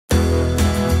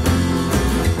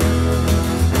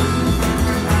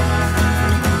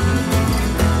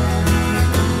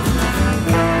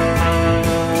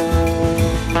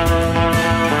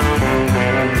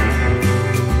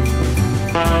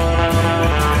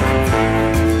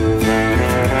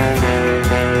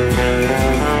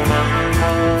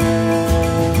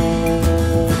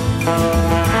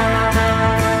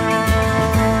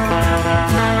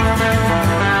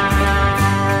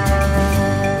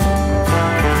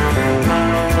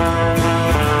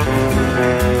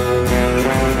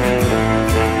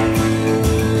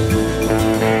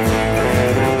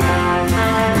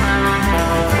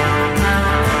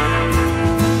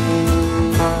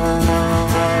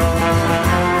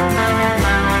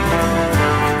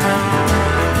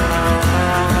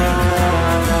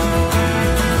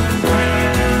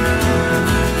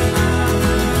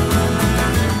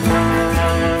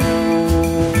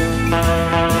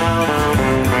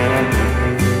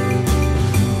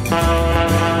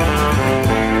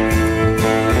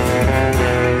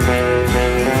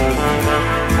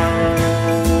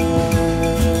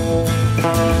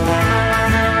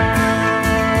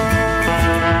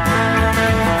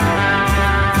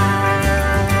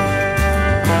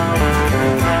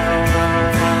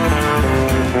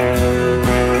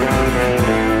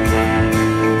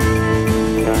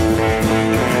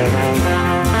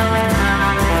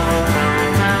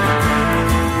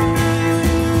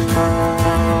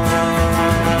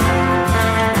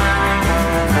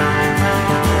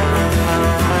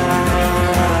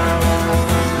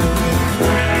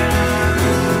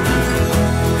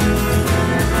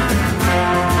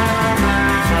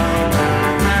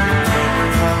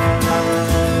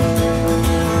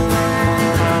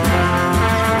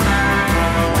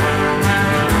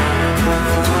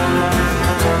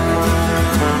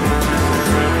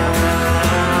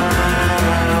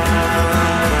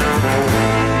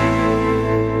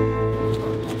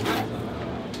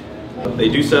They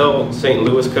do sell St.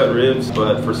 Louis cut ribs,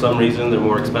 but for some reason they're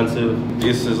more expensive.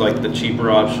 This is like the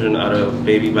cheaper option out of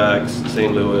baby backs,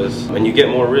 St. Louis, and you get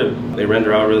more rib. They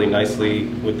render out really nicely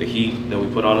with the heat that we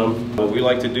put on them. What we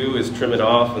like to do is trim it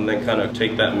off and then kind of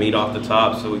take that meat off the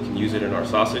top so we can use it in our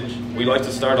sausage. We like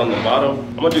to start on the bottom.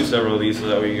 I'm gonna do several of these so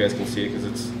that way you guys can see it,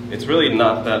 because it's really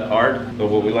not that hard. But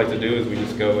what we like to do is we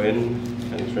just go in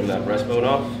and trim that breastbone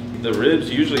off. The ribs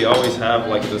usually always have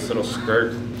like this little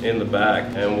skirt in the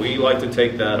back, and we like to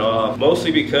take that off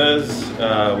mostly because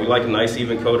we like a nice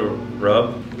even coat of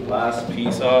rub. Last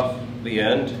piece off the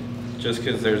end, just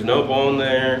because there's no bone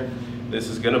there. This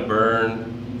is gonna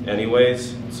burn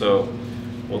anyways, so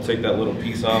we'll take that little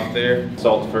piece off there.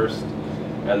 Salt first,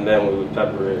 and then we would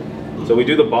pepper it. So we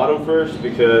do the bottom first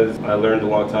because I learned a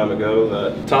long time ago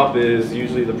that top is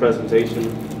usually the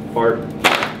presentation part,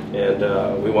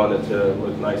 and we want it to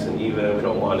look nice and even. We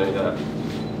don't want any of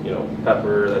that, you know,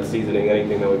 pepper, that seasoning,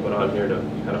 anything that we put on here to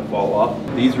kind of fall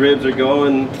off. These ribs are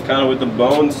going kind of with the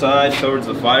bone side towards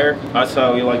the fire. That's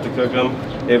how we like to cook them.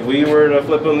 If we were to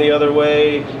flip them the other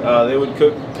way, they would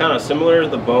cook kind of similar.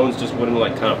 The bones just wouldn't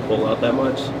like kind of pull out that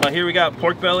much. Here we got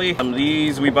pork belly.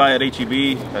 These we buy at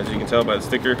HEB, as you can tell by the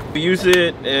sticker. We use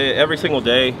it every single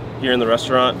day here in the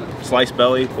restaurant. Sliced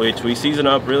belly, which we season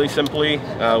up really simply.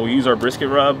 We use our brisket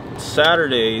rub.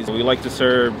 Saturdays, we like to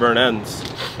serve burnt ends.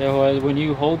 Yeah, when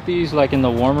you hold these like in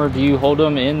the warmer, do you hold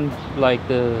them in like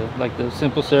the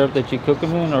simple syrup that you cook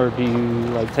them in, or do you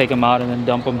like take them out and then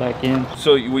dump them back in?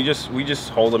 So we just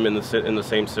hold them in the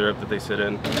same syrup that they sit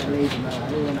in. This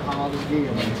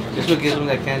what gives them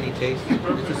that candy taste.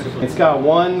 It's got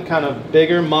one kind of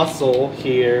bigger muscle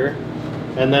here,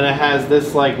 and then it has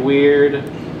this like weird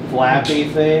flappy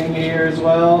thing here as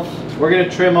well. We're gonna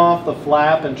trim off the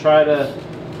flap and try to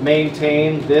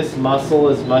maintain this muscle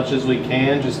as much as we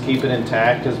can, just keep it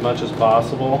intact as much as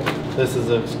possible. This is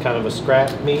a kind of a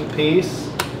scrap meat piece,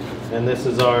 and this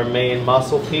is our main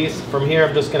muscle piece. From here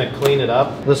I'm just going to clean it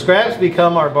up. The scraps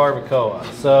become our barbacoa,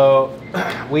 so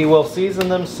we will season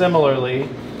them similarly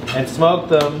and smoke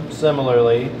them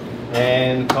similarly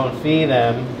and confit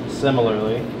them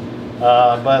similarly,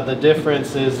 but the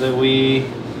difference is that we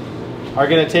are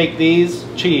going to take these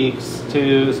cheeks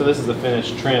to, so this is the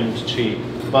finished trimmed cheek.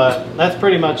 But that's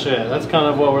pretty much it. That's kind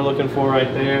of what we're looking for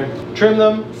right there. Trim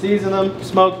them, season them,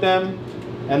 smoke them,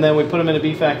 and then we put them in a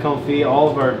beef fat confit. All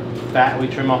of our fat we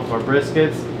trim off of our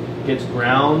briskets gets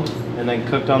ground and then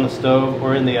cooked on the stove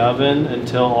or in the oven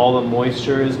until all the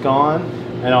moisture is gone,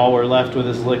 and all we're left with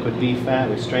is liquid beef fat.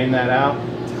 We strain that out,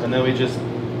 and then we just,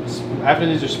 after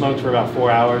these are smoked for about 4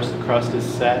 hours, the crust is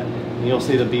set. And you'll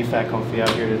see the beef fat confit out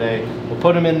here today. We'll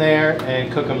put them in there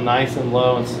and cook them nice and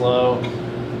low and slow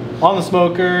on the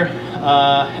smoker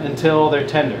until they're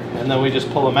tender, and then we just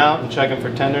pull them out and check them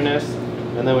for tenderness,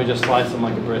 and then we just slice them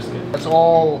like a brisket. It's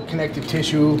all connective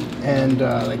tissue and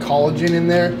like collagen in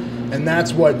there, and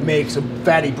that's what makes a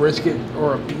fatty brisket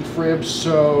or a beef rib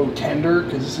so tender,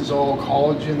 because this is all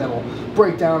collagen that'll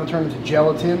break down and turn into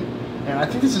gelatin. And I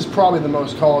think this is probably the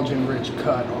most collagen-rich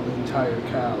cut on the entire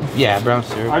cow. Yeah, brown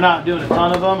syrup. I'm not doing a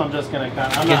ton of them. I'm just gonna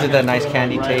kind of gives it that nice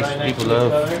candy taste people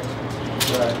love.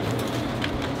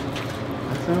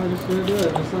 So we're just gonna do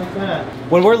it just like that.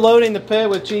 When we're loading the pit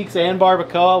with cheeks and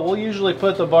barbacoa, we'll usually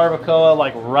put the barbacoa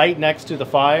like right next to the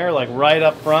fire, like right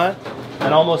up front,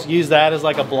 and almost use that as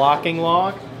like a blocking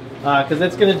log, because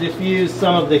it's going to diffuse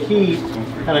some of the heat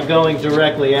kind of going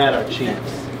directly at our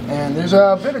cheeks. And there's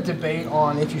a bit of debate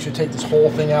on if you should take this whole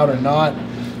thing out or not.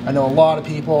 I know a lot of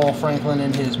people, Franklin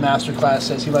in his masterclass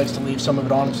says he likes to leave some of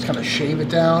it on and just kind of shave it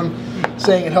down,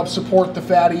 saying it helps support the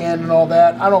fatty end and all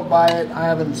that. I don't buy it. I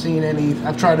haven't seen any.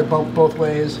 I've tried it both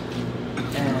ways.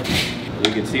 And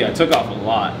you can see I took off a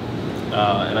lot.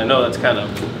 And I know that's kind of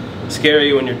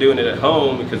scary when you're doing it at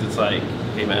home, because it's like,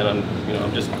 hey man,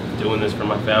 I'm just doing this for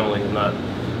my family. I'm not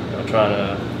trying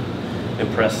to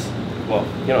impress, well,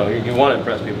 you want to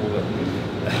impress people, but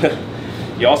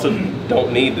you also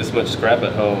don't need this much scrap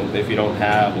at home if you don't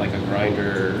have like a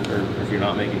grinder, or if you're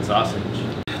not making sausage.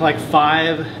 Like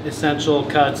 5 essential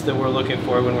cuts that we're looking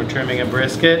for when we're trimming a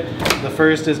brisket. The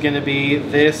first is going to be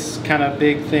this kind of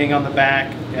big thing on the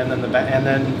back, and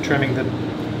then trimming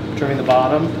the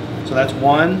bottom. So that's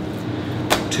 1.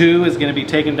 2 is going to be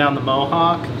taking down the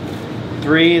mohawk.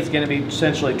 3 is going to be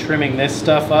essentially trimming this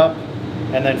stuff up,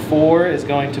 and then 4 is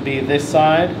going to be this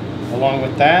side along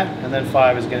with that, and then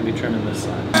 5 is going to be trimming this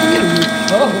side.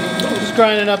 Just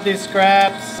grinding up these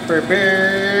scraps for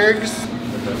burgers.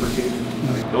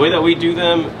 The way that we do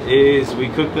them is we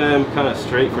cook them kind of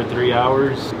straight for 3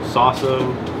 hours, sauce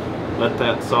them, let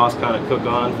that sauce kind of cook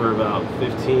on for about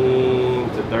 15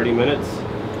 to 30 minutes,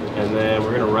 and then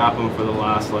we're going to wrap them for the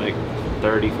last like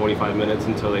 30-45 minutes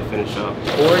until they finish up.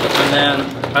 Pork, and then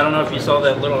I don't know if you saw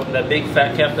that big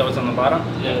fat cap that was on the bottom.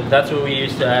 Yeah. That's what we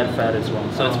use to add fat as well.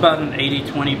 So it's about an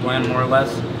 80-20 blend more or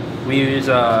less. We use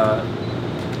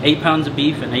 8 pounds of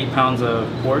beef and 8 pounds of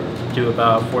pork to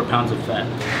about 4 pounds of fat.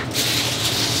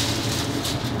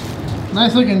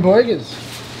 Nice looking burgers.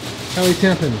 How are we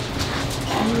temping?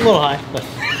 A little high, but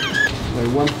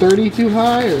like 130 too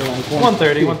high, or like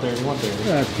 130, 130.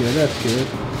 That's good. That's good.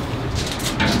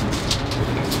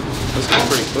 This goes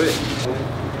pretty quick.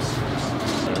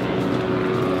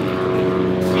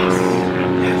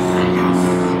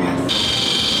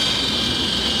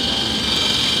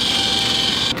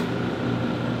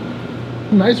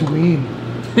 Nice wean.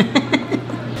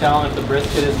 Telling if the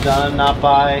brisket is done, not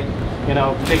by, you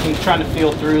know, trying to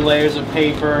feel through layers of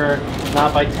paper,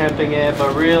 not by temping it,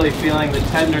 but really feeling the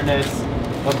tenderness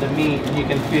of the meat, and you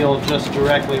can feel just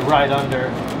directly right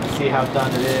under, see how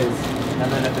done it is,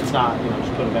 and then if it's not, you know,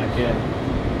 just put it back in.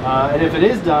 And if it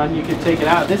is done, you can take it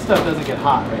out. This stuff doesn't get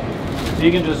hot right here, so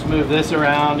you can just move this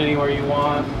around anywhere you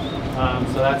want.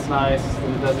 So that's nice,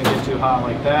 and it doesn't get too hot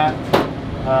like that.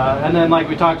 And then, like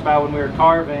we talked about when we were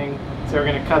carving, so we're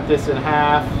going to cut this in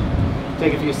half,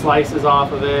 take a few slices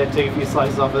off of it, take a few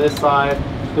slices off of this side,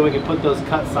 then we can put those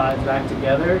cut sides back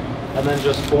together, and then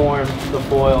just form the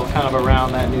foil kind of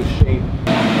around that new shape.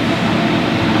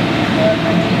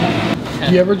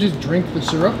 Do you ever just drink the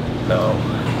syrup? No.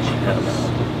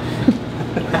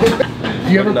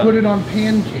 Do you ever put it on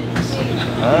pancakes?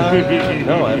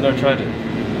 No, I've never tried it.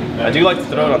 I do like to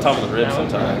throw it on top of the ribs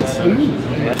sometimes.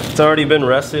 It's already been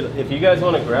rested. If you guys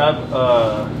want to grab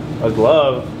a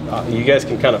glove, you guys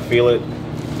can kind of feel it.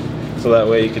 So that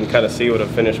way you can kind of see what a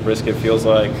finished brisket feels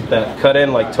like. That cut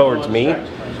in like towards me,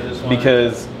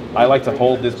 because I like to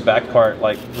hold this back part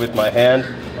like with my hand.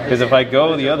 Because if I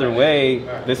go the other way,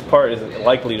 this part is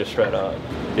likely to shred up.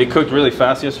 It cooked really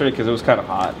fast yesterday because it was kind of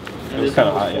hot. It was kind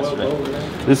of hot yesterday.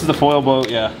 This is the foil boat,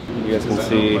 yeah. You guys can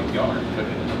see.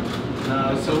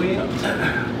 So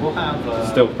we'll have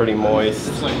still pretty moist.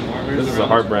 This is a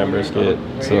hard brand brisket,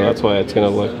 so that's why it's gonna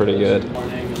look pretty good.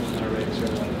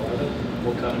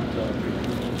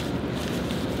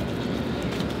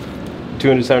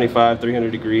 275,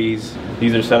 300 degrees.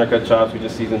 These are center cut chops. We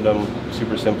just seasoned them,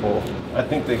 super simple. I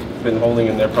think they've been holding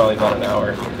in there probably about an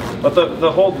hour. But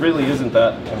the hold really isn't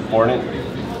that important.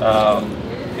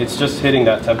 It's just hitting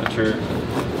that temperature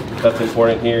that's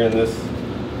important here in this.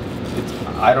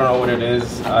 I don't know what it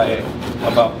is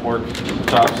about pork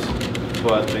chops,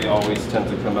 but they always tend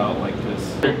to come out like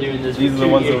this. These are the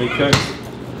ones that we cooked.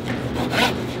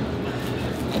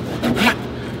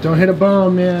 Don't hit a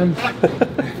bone, man.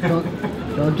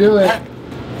 don't do it.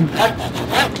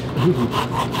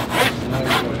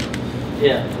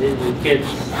 Yeah, it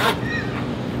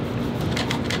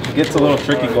gets a little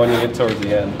tricky when you get towards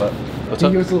the end, but what's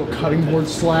up? He gives a little cutting board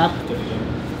slap.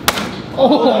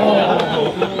 Oh!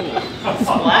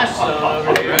 splash zone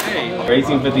over here.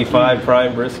 1855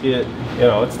 prime brisket. You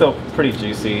know, it's still pretty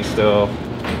juicy still.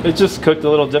 It's just cooked a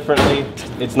little differently.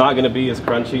 It's not going to be as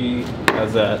crunchy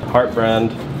as that Heart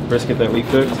brand brisket that we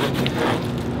cooked,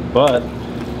 but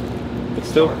it's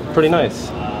still pretty nice.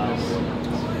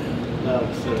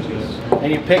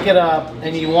 And you pick it up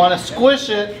and you want to squish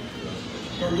it.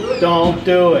 Don't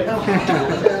do it.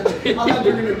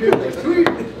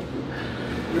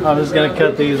 I'm just gonna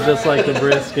cut these just like the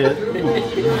brisket.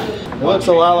 It looks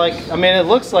a lot like, I mean, it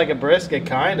looks like a brisket,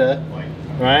 kinda,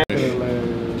 right? Good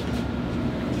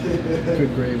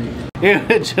gravy. Here,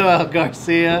 Joel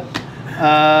Garcia,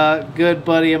 good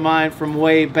buddy of mine from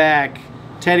way back.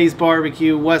 Teddy's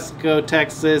Barbecue, Westco,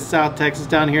 Texas, South Texas,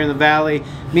 down here in the valley.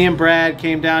 Me and Brad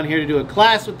came down here to do a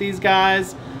class with these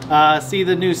guys, see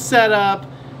the new setup,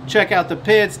 check out the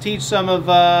pits, teach some of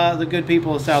the good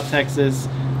people of South Texas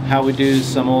how we do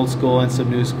some old school and some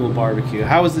new school barbecue.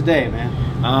 How was the day, man?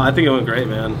 I think it went great,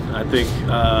 man. I think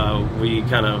we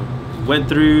kind of went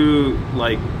through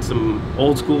like some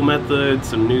old school methods,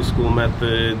 some new school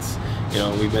methods. You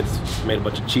know, we made a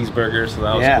bunch of cheeseburgers, so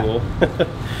that was cool.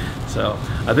 So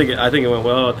I think it went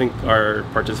well. I think our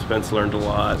participants learned a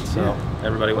lot. So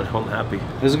everybody went home happy.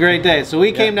 It was a great day. So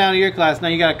we came down to your class. Now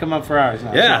you got to come up for ours.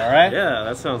 Now, yeah. So, all right. Yeah,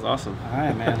 that sounds awesome. All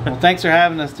right, man. Well, thanks for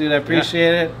having us, dude. I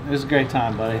appreciate it. It was a great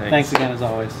time, buddy. Thanks again, as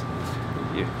always.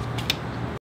 Thank you.